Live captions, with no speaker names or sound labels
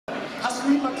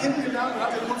ihn mal kennengelernt und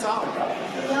hat er kurze Haare gehabt?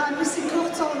 Ja, ein bisschen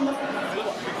kürzer und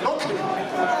Locken?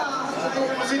 Ja.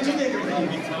 Wo sind die denn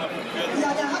geblieben? Ja,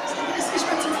 der ist nicht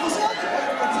mehr zum Friseur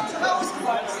gegangen, dann sind sie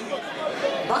rausgewachsen.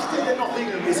 Macht er denn noch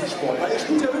regelmäßig Sport? Weil er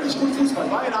spielt ja wirklich gut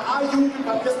Fußball. War in der A-Jugend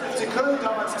beim 1. FC Köln,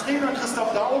 damals Trainer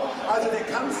Christoph Dau. Also der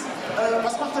kann's.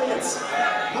 Was macht er jetzt?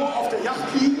 Nur auf der Yacht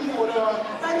liegen oder?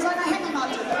 An seiner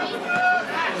Hängematte.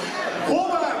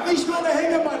 Robert, nicht nur eine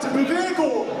Hängematte,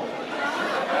 Bewegung!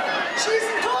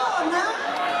 Schießen Tor, ne?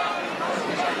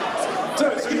 So,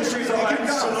 jetzt steht es auch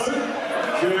 1:0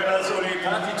 für das Olé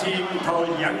Party Team. Paul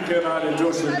Janke war der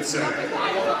Torschütze.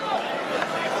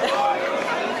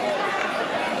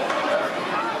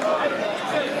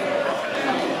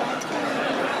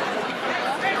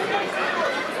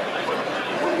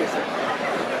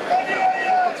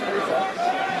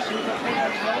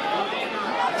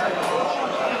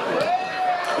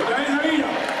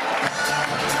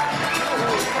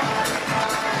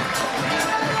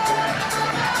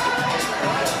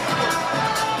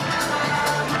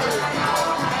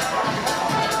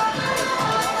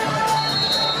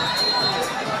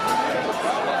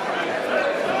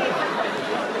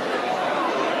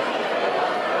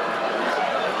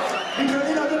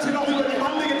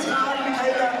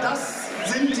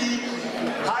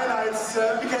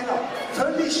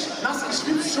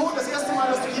 Schon das erste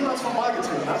Mal, dass du jemals formal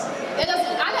getreten hast? Ja, das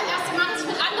allererste Mal, dass ich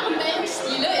mit anderen Bällen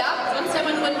spiele, ja, sonst ja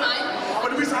immer nur in meinen.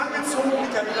 Aber du bist angezogen,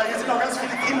 Michaela, hier sind noch ganz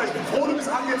viele Kinder, ich bin froh, du bist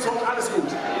angezogen, alles gut.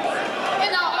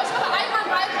 Genau, aber ich habe einmal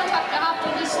einen Ballkontakt gehabt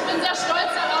und ich bin sehr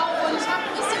stolz darauf und ich habe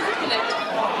ein bisschen gut geleckt.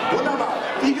 Wunderbar,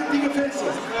 wie gefällt es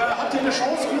dir? Habt ihr eine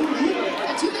Chance irgendwie?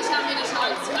 Natürlich haben wir eine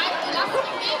Chance. Ich meine, ihr lasst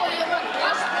mich eh, weil ihr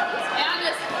überrascht uns,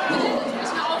 Ernest, will ich natürlich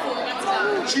eine Aufholen, ganz klar.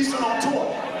 Schießt du noch ein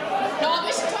Tor? Ja, ob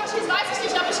ich ein Tor schieße, weiß ich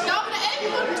nicht, aber ich glaube, eine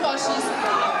Elbe wird ein Tor schießen.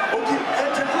 Okay,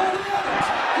 Elke.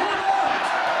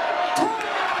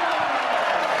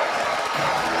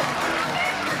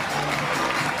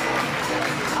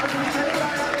 Also Michaela,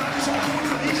 hat schon einen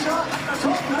guten Riecher.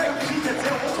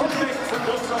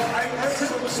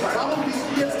 Warum bist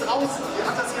du jetzt draußen?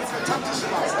 Hat das jetzt eine taktische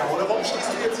Maßnahme oder warum stehst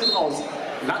du jetzt hier draußen?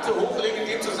 Latte hochlegen in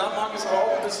dem Zusammenhang ist aber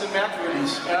auch ein bisschen merkwürdig.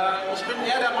 Ich bin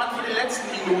eher der Mann für die letzten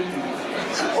Minuten.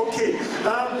 Okay,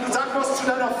 sag was zu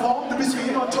deiner Form. Du bist wie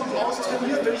immer top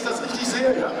austrainiert, wenn ich das richtig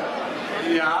sehe, ja?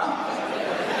 Ja.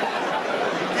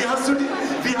 Wie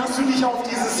hast du dich auf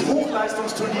dieses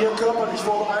Hochleistungsturnier körperlich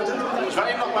vorbereitet? Ich war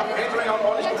eben noch beim Catering und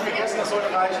ordentlich gut gegessen, das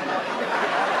sollte reichen.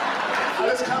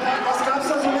 Alles klar, was gab's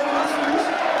da so Leckeres für dich?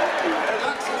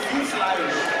 Lachs und viel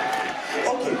Fleisch.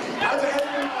 Okay, also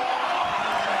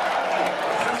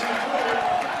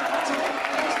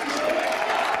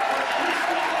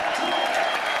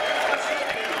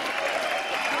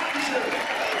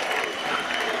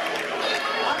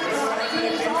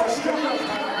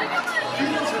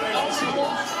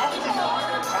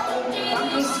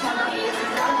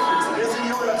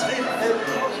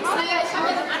Naja, ich habe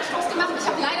jetzt einen Anstoß gemacht. Ich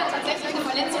habe leider tatsächlich eine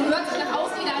Verletzung. Hört sich nach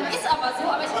aus wieder an, ist aber so.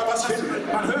 Aber ich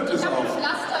Man hört es habe auch. ein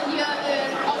Pflaster hier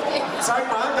auf der. zeig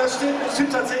mal, das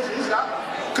stimmt tatsächlich, ja.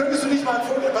 Könntest du nicht mal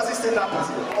vorstellen, was ist denn da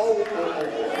passiert? Oh.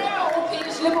 Ja, okay,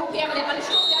 eine schlimme OP, aber der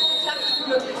Anstoß, der hat geklappt, ich bin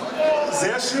glücklich.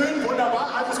 Sehr schön, wunderbar,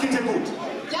 also es geht dir gut.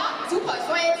 Ja, super. Ich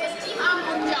feuere jetzt das Team an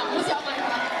und ja, muss ja auch mal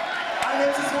machen. Ein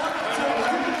letztes Wort.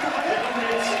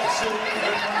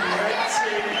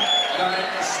 Beim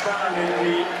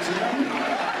Sparhandy Team.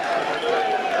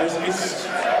 Es ist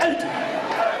alt.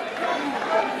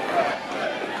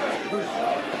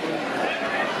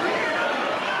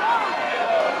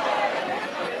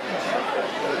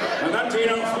 Man nannte ihn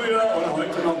auch früher oder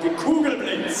heute noch die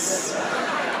Kugelblitz.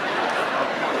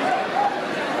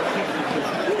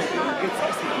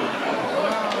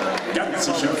 Ganz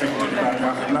sicher fängt den Ball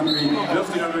nach Llambi,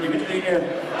 wirft ihn über die Mittellinie,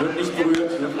 wird nicht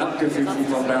berührt, wird abgepfiffen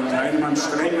von Bernd Heinemann,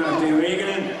 streng nach den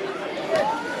Regeln.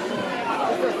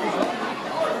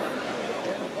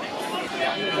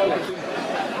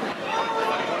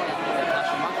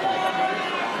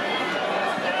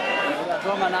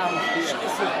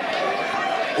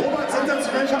 Robert,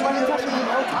 sensationell schon mal hier bei die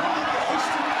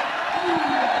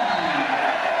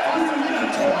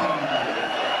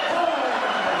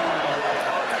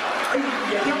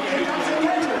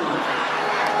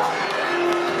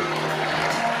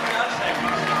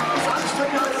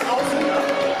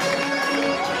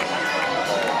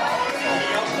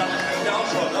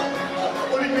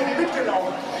und ich bin hier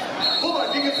mitgelaufen.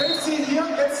 Robert, wie gefällt es dir hier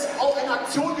jetzt auch in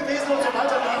Aktion gewesen und so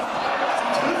weiter?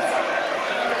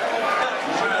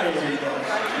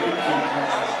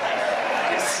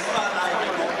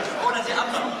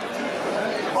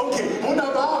 Okay,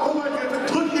 wunderbar. Robert, wir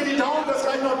drücken dir die Daumen, dass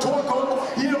gleich noch ein Tor kommt.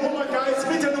 Hier Robert Geiss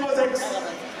mit der Nummer 6.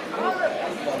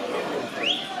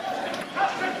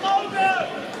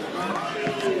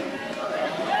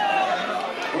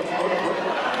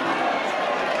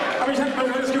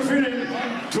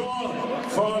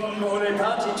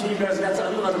 da ist ganz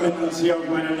anderer drin, als hier auf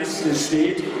meiner Liste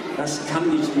steht. Das kann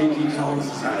nicht Mickie Krause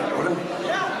sein, oder?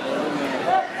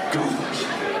 Doch.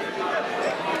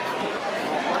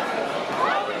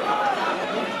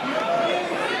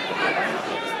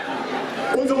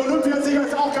 Unser Olympiasieger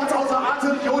ist auch ganz außer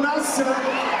Atem. Jonas,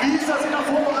 wie ist das in der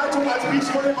Vorbereitung als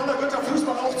Beachvolleyballer? Gehört der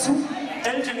Fußball auch zu?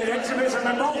 Eltern, die letzte Messe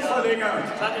mein Bauch verlängert.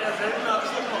 Das hat er seltener,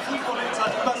 ich habe noch Fußball in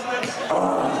Zeit übersetzt.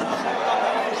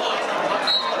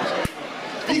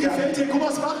 Wie gefällt dir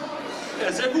Gummersbach?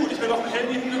 Ja, sehr gut. Ich bin auf dem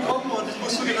Handy hingekommen und ich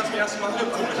muss zugeben, dass ich das erste Mal hier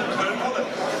im Promi in Köln wohne.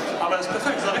 Aber es ist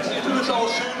perfekt. Es sah richtig idyllisch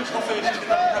aus, schön. Ich hoffe, ich kriege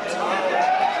da ein bisschen Spaß.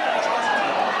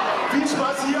 Viel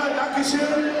Spaß hier,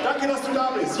 Dankeschön. Danke, dass du da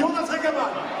bist. Jonas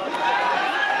Reckermann.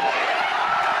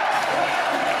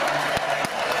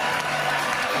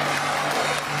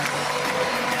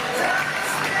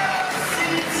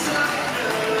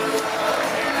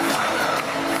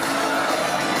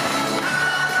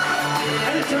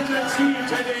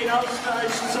 Erzielte den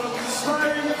Ausgleich zum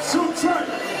 2:2.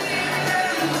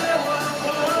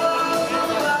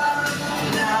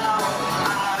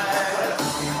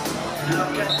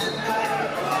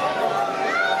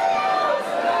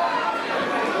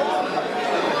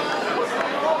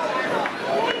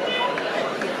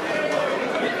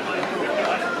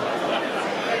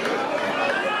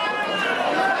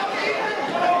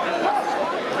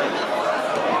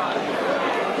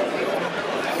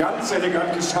 Ganz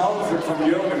elegant geschaufelt von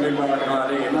Jürgen, den war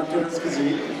gerade eben. Habt ihr das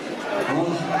gesehen? Oh.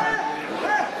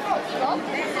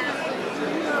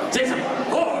 Seht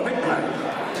oh, wegbleiben!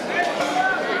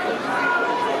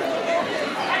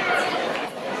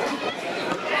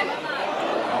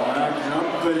 Oh, der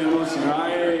Krampe, der muss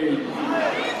rein!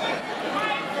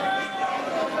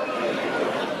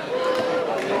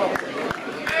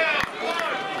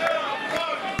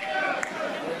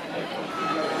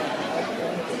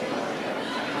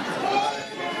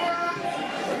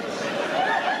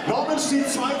 Steht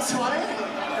 2:2.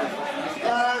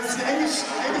 Es ist ein enges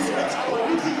Match, aber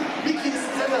Mickie ist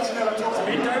ein sensationeller Tor.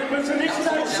 Hinterher müssen wir nicht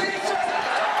sein Schießen!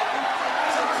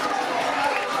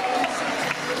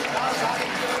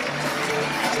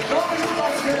 Noch ein Schuss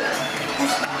aufs Feld.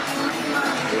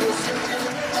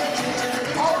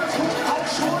 Paul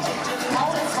schon.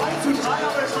 Paul 2:3,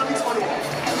 aber es war nichts verloren.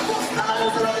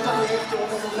 Also Leute,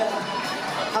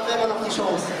 haben wir immer noch die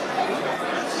Chance.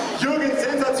 Jürgen,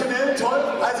 sensationell, toll.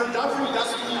 Also dafür,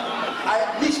 dass du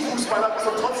nicht Fußballer bist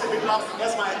und trotzdem mitmachst,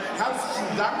 erstmal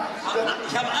herzlichen Dank.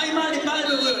 Ich habe einmal den Ball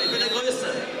berührt, ich bin der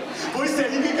Größte. Wo ist der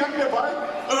hingegangen, der Ball?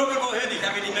 Irgendwo hin, ich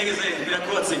habe ihn nicht mehr gesehen, ich bin der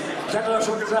Kurzsicht. Ich hatte doch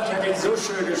schon gesagt, er hat ihn so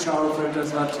schön geschaufelt,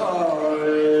 das war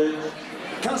toll.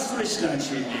 Carsten Lichtlein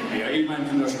steht neben mir, eben ein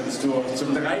wunderschönes Tor.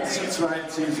 Zum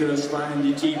 3:2 für das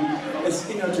Sparhandy Team. Es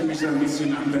erinnerte mich so ein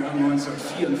bisschen an WM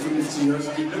 1954. Du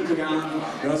hast die Lücke gehabt,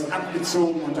 du hast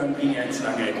abgezogen und dann ging er ins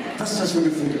Lange. Was ist das für ein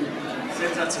Gefühl?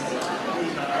 Sensationell.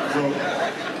 Also,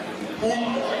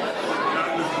 ohne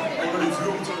die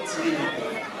Führung zu erzielen.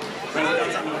 Das ist ein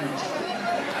ganz anderer Mensch.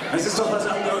 Es ist doch was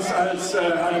anderes als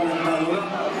Heimann, oder?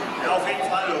 Ja, auf jeden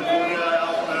Fall. Obwohl wir ja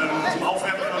auch zum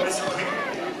Aufwärmen immer ein bisschen trinken.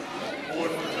 Und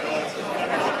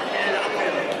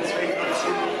deswegen war es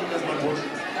schön, dass man pusht.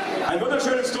 Ein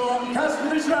wunderschönes Tor, Carsten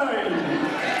Lichtlein!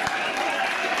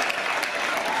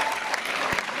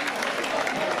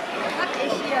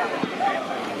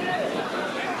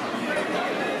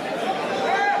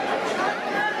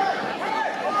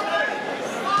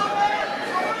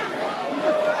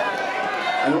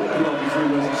 Ein unglaubliches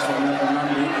Übersicht von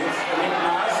Llambi. Jetzt mit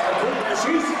Maß, der Kunde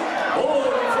schießt. Oh,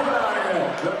 die Vorlage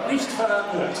wird nicht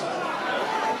verlangt.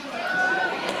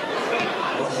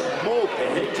 Mo, der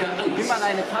hält ja an. Nimm mal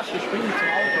eine Tasche, spring zum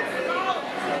Auto.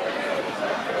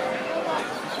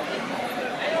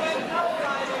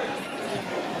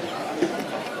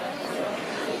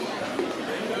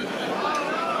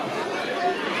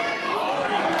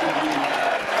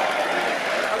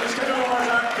 Also ich kann nur mal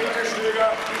sagen, Peter Stöger,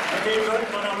 mit dem sollten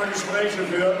wir noch mal Gespräche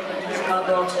führen. Diesmal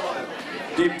dort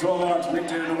dem Torwart mit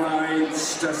der Nummer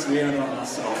 1. Das wäre doch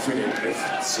was auch für den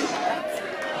FC.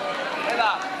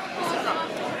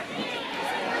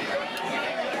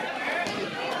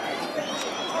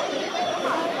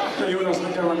 Der Jonas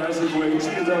Reckermann weiß nicht, wo er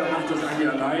gespielt hat, er macht das eigentlich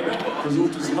alleine,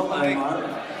 versucht es noch einmal.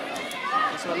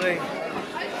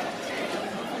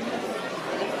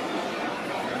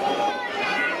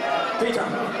 Peter,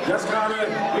 du hast gerade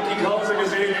Mickie Krause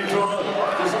gesehen im Tor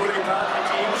des Olé Party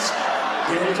Teams.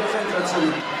 Der hält ja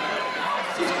Sensation.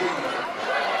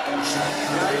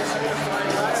 Ja, jetzt wird es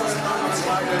 3:3 und noch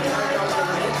 2.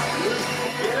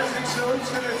 Wer das nicht für uns,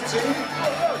 für den FC? Ja,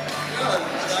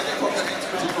 starke Konkurrenz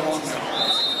für die Horn.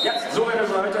 Ja, so wenn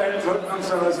es weiterhin sollten wir uns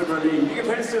da was überlegen. Wie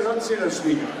gefällt es dir sonst hier das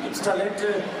Spiel? Gibt es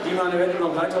Talente, die man eventuell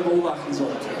noch weiter beobachten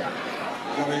sollte?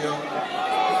 Ich habe hier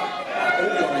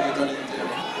unglaubliche Talente.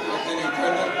 Ich kenne ihn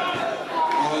Köln.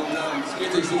 Und es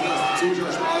geht sich so, dass die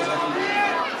Zuschauer Spaß haben.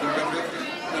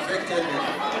 Perfekt,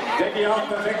 denke ich auch,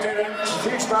 perfekt.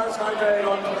 Viel Spaß weiterhin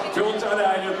und für uns alle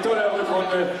eine tolle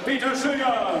Rückrunde. Peter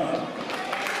Stöger!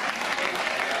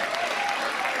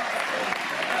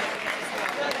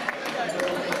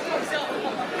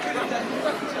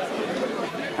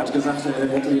 Hat gesagt, er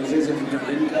hätte hier sehr, sehr viel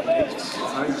Talent entdeckt. Jetzt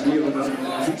weiß ich nicht, ob das mit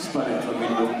Fußball in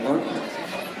Verbindung kommt.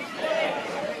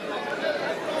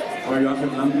 Aber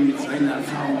Joachim Llambi mit seiner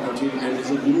Erfahrung dorthin, der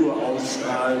diese Ruhe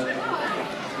ausstrahlt.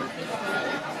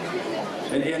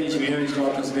 Wenn er nicht wäre, ich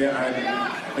glaube, das wäre ein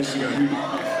richtiger Hühner.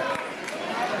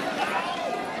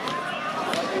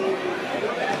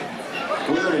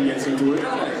 Wo ist er denn jetzt hinten?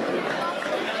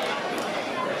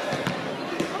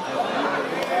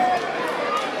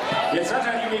 Jetzt hat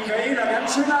er die Michaela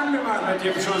ganz schön angemacht mit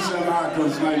dem Schuss der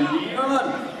Markus, mein lieber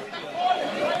Mann.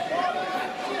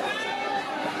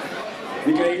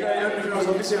 Michaela erinnert mich noch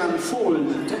so ein bisschen an Fohlen,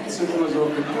 die Tänze immer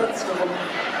so geplatzt herum.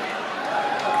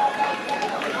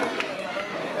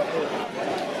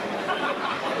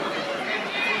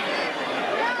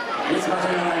 Jetzt macht er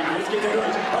rein, jetzt geht er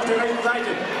durch, auf der rechten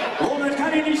Seite. Robert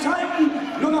kann ihn nicht halten,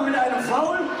 nur noch mit einem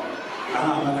Foul.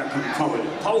 Ah, aber da kommt Paul.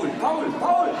 Nein,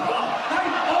 oh!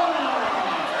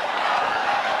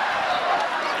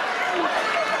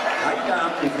 Weiter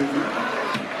abgepfiffen.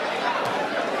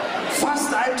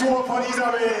 Fast ein Tor von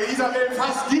Isabell. Isabell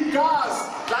fast gibt Gas.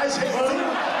 Gleich hängt sie.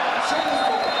 Schönes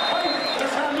Tor.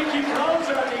 Das war Mickie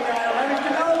Krause, Digga. Da habe ich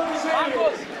genau gesehen.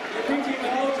 Der Mickie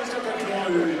Krause ist doch der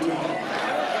Torhüter.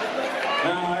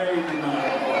 Nein,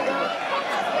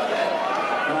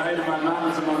 Mann,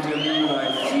 machen Sie mal einen Termin bei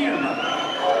 4 Mann.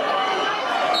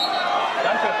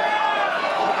 Danke.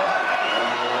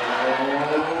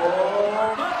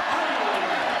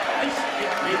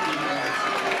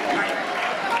 Nein.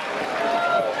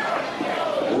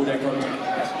 Oh, der kommt.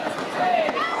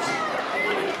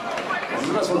 Das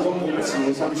ist was von Kompromissen,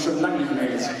 das habe ich schon lange nicht mehr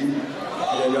gesehen.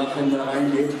 Der Joachim da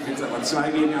reingeht, jetzt aber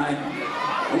 2 gegen 1.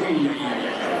 Uiuiui.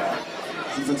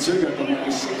 Sie verzögert nochmal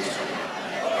geschickt.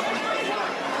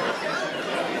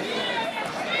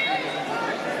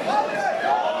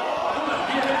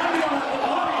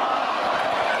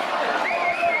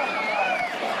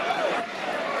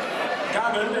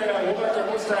 Carmen, der Robert, der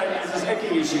muss da in dieses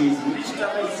Eckige schießen, nicht da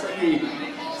rechts dagegen.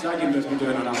 Sag ihm das bitte,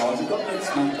 wenn er nach Hause kommt.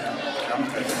 Jetzt macht er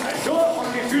Krampe ein Tor und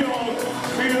die Führung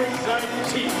für sein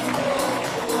Team.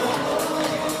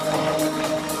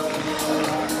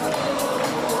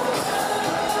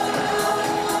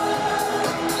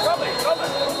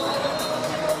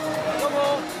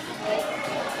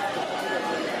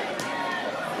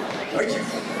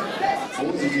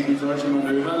 Vorsichtig mit solchen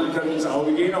Manövern, die können ins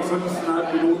Auge gehen auf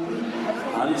 5,5 Minuten.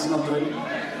 Alles noch drin.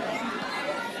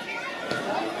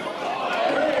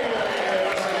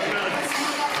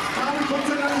 Carmen kommt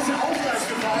dann ist der Ausgleich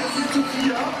gefallen,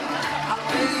 4:4.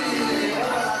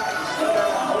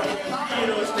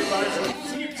 Milos Vucovic,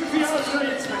 7:4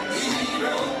 Ausgleich.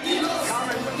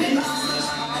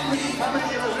 Carmen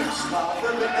ihre Rückstrafe,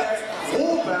 wenn der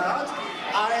Robert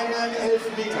einen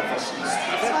Elfmeter verschießt.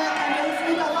 Das war ja kein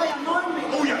Elfmeter, war ja 9 Meter.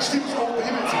 Oh ja, stimmt, oh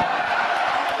Himmel.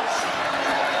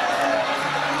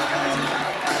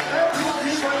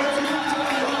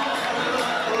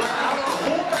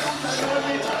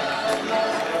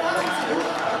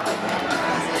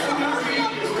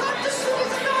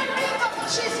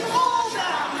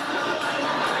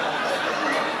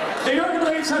 Der Jürgen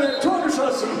Drews hat ein Tor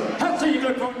geschossen. Herzlichen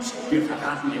Glückwunsch. Wir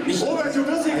verraten ihm nicht. Robert, du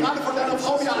wirst hier gerade von deiner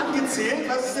Frau wieder angezählt.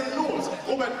 Was ist denn los?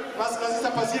 Robert, was ist da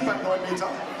passiert beim 9 Meter?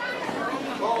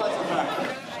 Vorwärts und lang.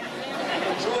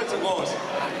 Schuhe zu groß.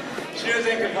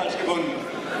 Schnürsenkel falsch gebunden.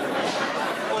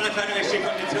 Ohne keine richtige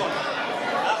Kondition.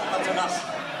 Ach, war zu nass.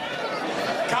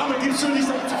 Carmen, gibst du nicht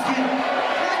damit zufrieden?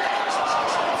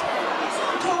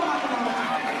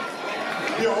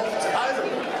 Wir hoffen. Also,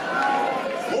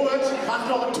 Robert, mach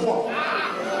noch ein Tor.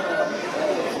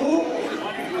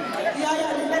 Ja,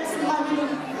 die letzten 3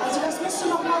 Minuten. Also das musst du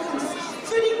noch machen.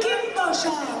 Für die Kinder,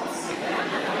 Schatz.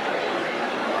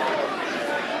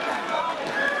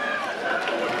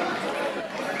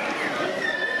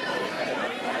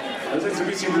 Das ist jetzt ein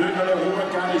bisschen blöd, weil der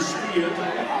Robert gar nicht spielt.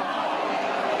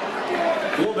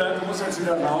 Robert, du musst jetzt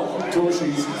wieder rauchen, Tor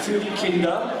schießen. Für die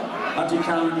Kinder, hat die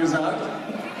Carmen gesagt.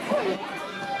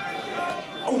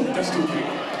 Oh, das tut weh.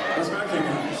 Das merkt er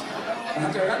gar nicht. Da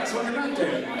hat er ganz so genannt,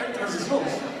 ey. Was ist los?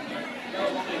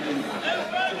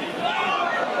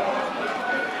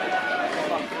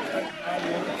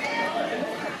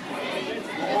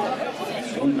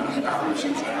 Und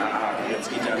jetzt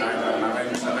geht er leider nach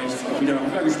rechts und wieder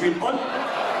rüber gespielt und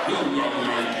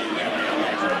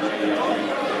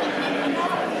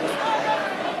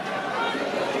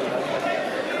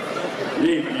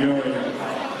Leben, Jürgen.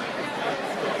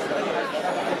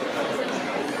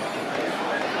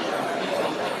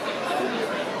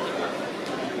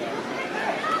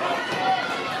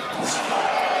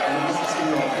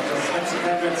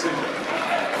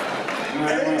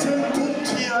 Elton Punkt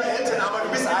hier, Elton, aber du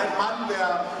bist ein Mann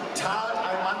der Tat,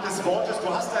 ein Mann des Wortes.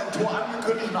 Du hast dein Tor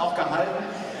angekündigt und auch gehalten.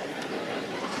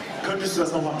 Könntest du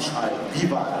das nochmal beschreiben? Wie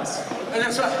war das?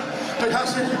 Das war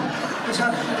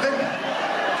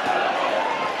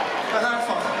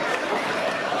einfach.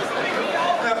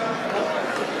 Ja.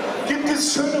 Gibt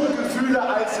es schönere Gefühle,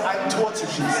 als ein Tor zu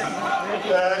schießen?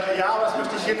 Ja, aber das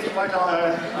möchte ich hier nicht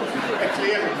weiter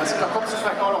erklären. Da kommst du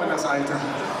vielleicht auch noch in das Alter.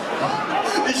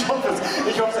 Ich hoffe es.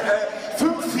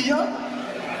 5-4.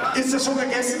 Ist das schon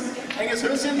gegessen? Enges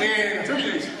Höschen? Nee,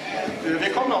 natürlich nicht.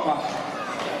 Wir kommen noch mal.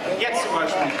 Jetzt zum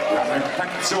Beispiel.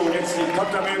 So, jetzt die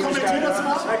Kontermöglichkeit.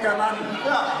 Jonas Reckermann.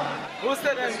 Ja. Wo ist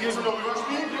der denn? Gehst du noch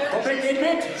rüberspielen? Und der geht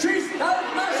mit. Schießt.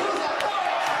 Halt, mal Schuss.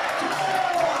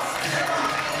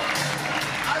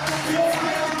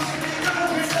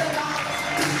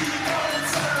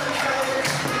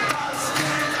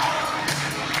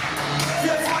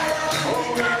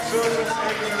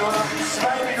 Nur noch 2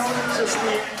 Minuten zu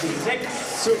spielen.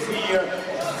 6:4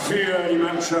 für die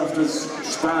Mannschaft des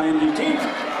Sparhandy Team.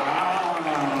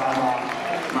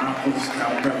 Markus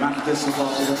Krampe macht es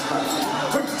sofort wieder spannend.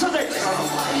 5:6.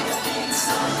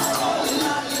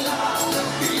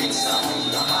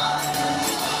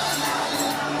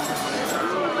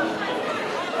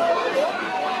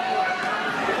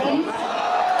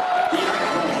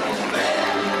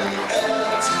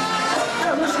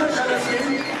 Ja, müssen wir das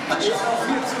gehen. Jetzt auf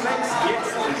 4:6.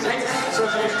 Jetzt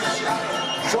 6:6.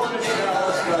 Schon ist der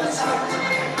Ausgleich.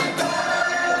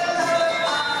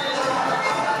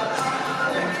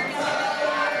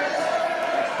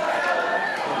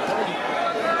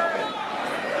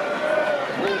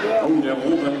 Oh, der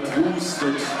Robert Drews.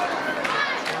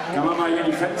 Kann man mal hier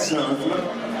die Fenster öffnen?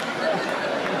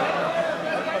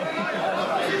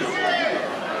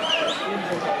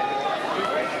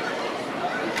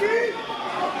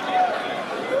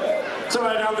 So,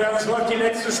 meine Damen und Herren, es läuft die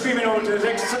letzte Spielminute.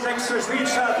 6:6 für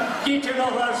Spielstart. Geht hier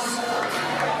noch was?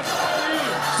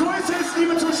 So ist es,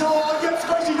 liebe Zuschauer. Und jetzt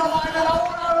möchte ich noch eine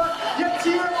Laune. Jetzt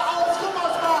hier aus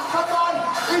Gummersbach. Kommt an.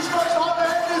 Ich möchte eure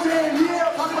Hände sehen. Hier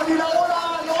fangen wir die Laune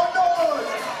an. Und los.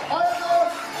 Also,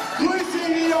 Grüße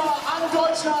hier an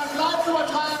Deutschland. Live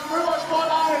übertragen über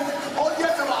Sport 1. Und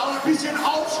jetzt aber auch ein bisschen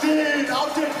aufstehen.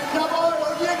 Aufstehen. Jawohl.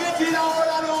 Und hier geht die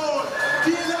Laune los.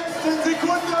 Die letzten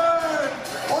Sekunden.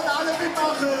 Und alle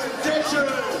mitmachen. Sehr schön.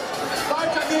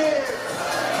 Weiter geht's.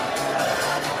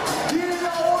 Die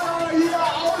Laune hier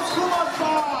aus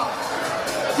Gummersbach.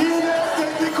 Die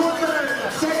letzten Sekunden.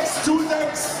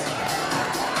 6:6.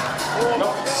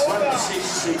 Noch 20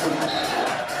 Sekunden.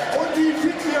 Und wie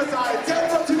fit ihr seid.